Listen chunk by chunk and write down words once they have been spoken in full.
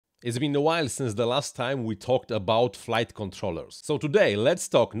It's been a while since the last time we talked about flight controllers. So today let's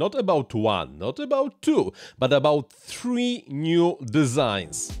talk not about one, not about two, but about three new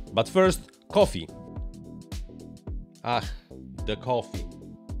designs. But first, coffee. The coffee.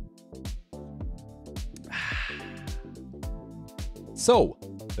 So,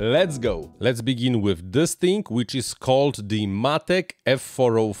 let's go. Let's begin with this thing, which is called the Matek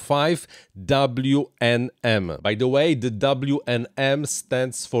F405-WMN. By the way, the WMN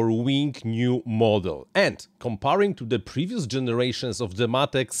stands for Wing New Model. And comparing to the previous generations of the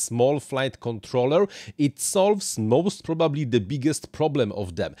Matek small flight controller, it solves most probably the biggest problem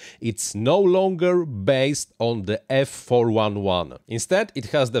of them. It's no longer based on the F411. Instead, it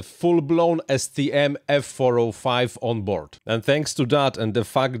has the full-blown STM F405 on board. And thanks to that and the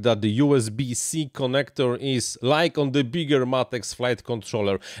fact that the USB-C connector is, like on the bigger Matek's flight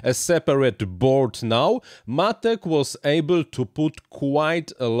controller, a separate board now, Matek was able to put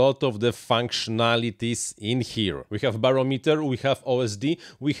quite a lot of the functionalities in here. We have barometer, we have OSD,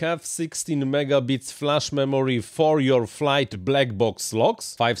 we have 16 megabits flash memory for your flight black box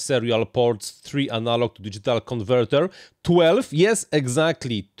locks, 5 serial ports, 3 analog to digital converter, 12, yes,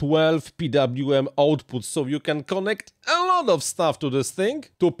 exactly, 12 PWM outputs, so you can connect a lot of stuff to this thing,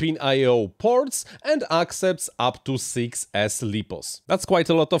 2-pin I/O ports, and accepts up to 6 S-LiPos. That's quite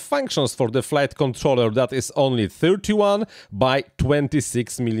a lot of functions for the flight controller that is only 31 by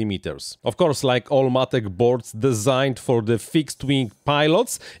 26 millimeters. Of course, like all Matek boards designed for the fixed-wing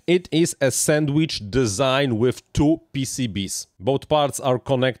pilots, it is a sandwich design with two PCBs. Both parts are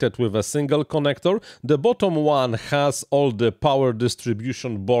connected with a single connector. The bottom one has all the power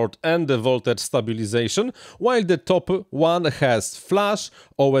distribution board and the voltage stabilization, while the top one has flash,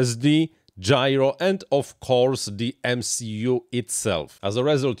 OSD, gyro, and of course the MCU itself. As a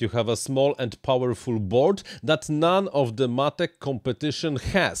result, you have a small and powerful board that none of the Matek competition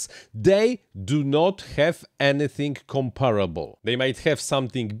has. They do not have anything comparable. They might have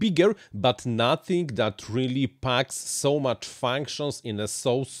something bigger, but nothing that really packs so much functions in a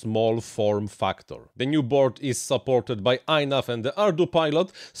so small form factor. The new board is supported by iNav and the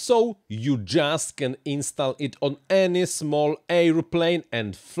ArduPilot, so you just can install it on any small airplane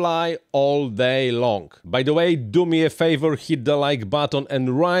and fly all day long. By the way, do me a favor, hit the like button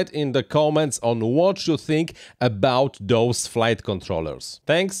and write in the comments on what you think about those flight controllers.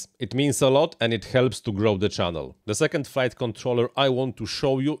 Thanks, it means a lot and it helps to grow the channel. The second flight controller I want to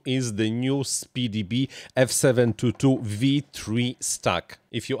show you is the new SpeedyBee F7 V3 stack.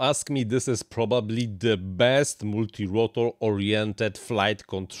 If you ask me, this is probably the best multi-rotor oriented flight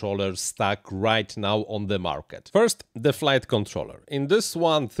controller stack right now on the market. First, the flight controller. In this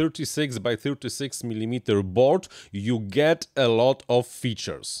one 36 by 36 millimeter board, you get a lot of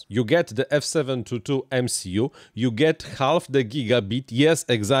features. You get the F722 MCU, you get half the gigabit, yes,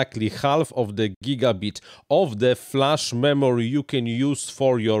 exactly half of the gigabit of the flash memory you can use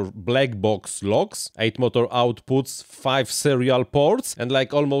for your black box locks, 8 motor outputs, 5 serial ports, and like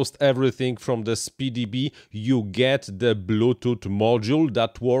almost everything from the SpeedyBee, you get the Bluetooth module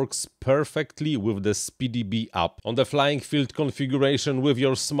that works perfectly with the SpeedyBee app. On the flying field configuration with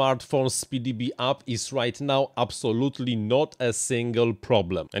your smartphone, SpeedyBee app is right now absolutely not a single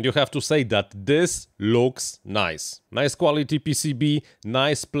problem. And you have to say that this looks nice. Nice quality PCB,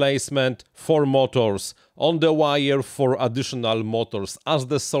 nice placement, 4 motors, on the wire for additional motors as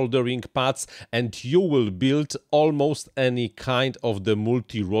the soldering pads, and you will build almost any kind of the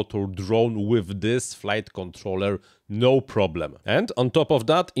multi-rotor drone with this flight controller, no problem. And on top of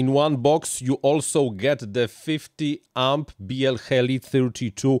that, in one box you also get the 50 amp BL Heli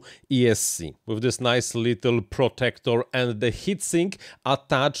 32 ESC with this nice little protector and the heatsink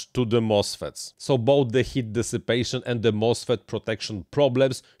attached to the MOSFETs. So both the heat dissipation and the MOSFET protection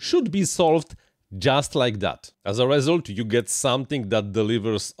problems should be solved just like that. As a result, you get something that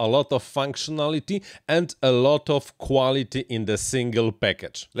delivers a lot of functionality and a lot of quality in the single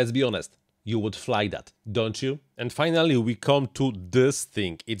package. Let's be honest, you would fly that, don't you? And finally, we come to this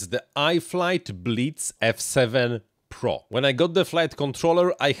thing. It's the iFlight Blitz F7 Pro. When I got the flight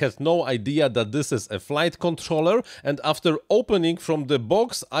controller, I had no idea that this is a flight controller, and after opening from the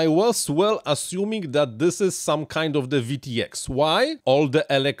box, I was well assuming that this is some kind of the VTX. Why? All the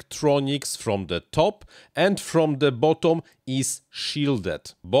electronics from the top and from the bottom is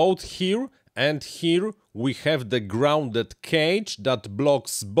shielded. Both here and here we have the grounded cage that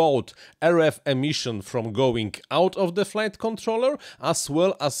blocks both RF emission from going out of the flight controller as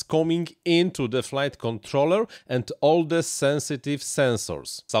well as coming into the flight controller and all the sensitive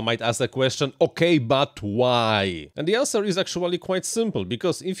sensors. Some might ask the question, okay, but why? And the answer is actually quite simple,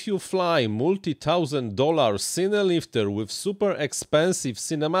 because if you fly multi-$1,000 cinelifter with super expensive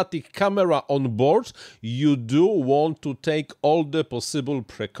cinematic camera on board, you do want to take all the possible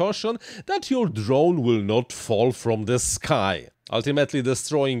precaution that your drone will not fall from the sky, ultimately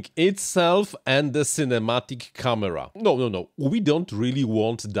destroying itself and the cinematic camera. No, we don't really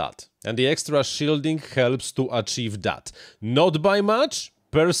want that. And the extra shielding helps to achieve that. Not by much.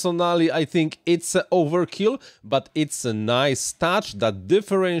 Personally, I think it's an overkill, but it's a nice touch that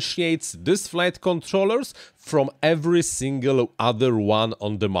differentiates these flight controllers from every single other one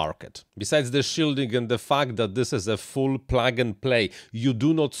on the market. Besides the shielding and the fact that this is a full plug and play, you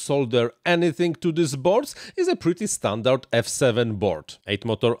do not solder anything to these boards, is a pretty standard F7 board. 8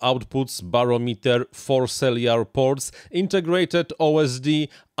 motor outputs, barometer, 4 cellular ports, integrated OSD,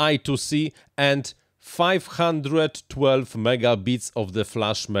 I2C and 512 megabits of the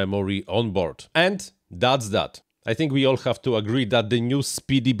flash memory on board. And that's that. I think we all have to agree that the new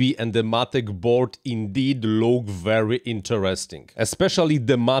SpeedyBee and the Matek board indeed look very interesting. Especially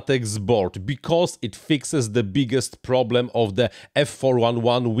the Matek's board, because it fixes the biggest problem of the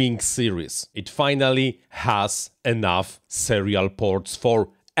F411 Wing series. It finally has enough serial ports for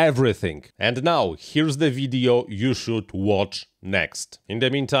everything. And now, here's the video you should watch next. In the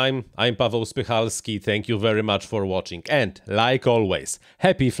meantime, I'm Paweł Spychalski, thank you very much for watching, and like always,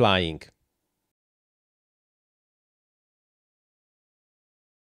 happy flying!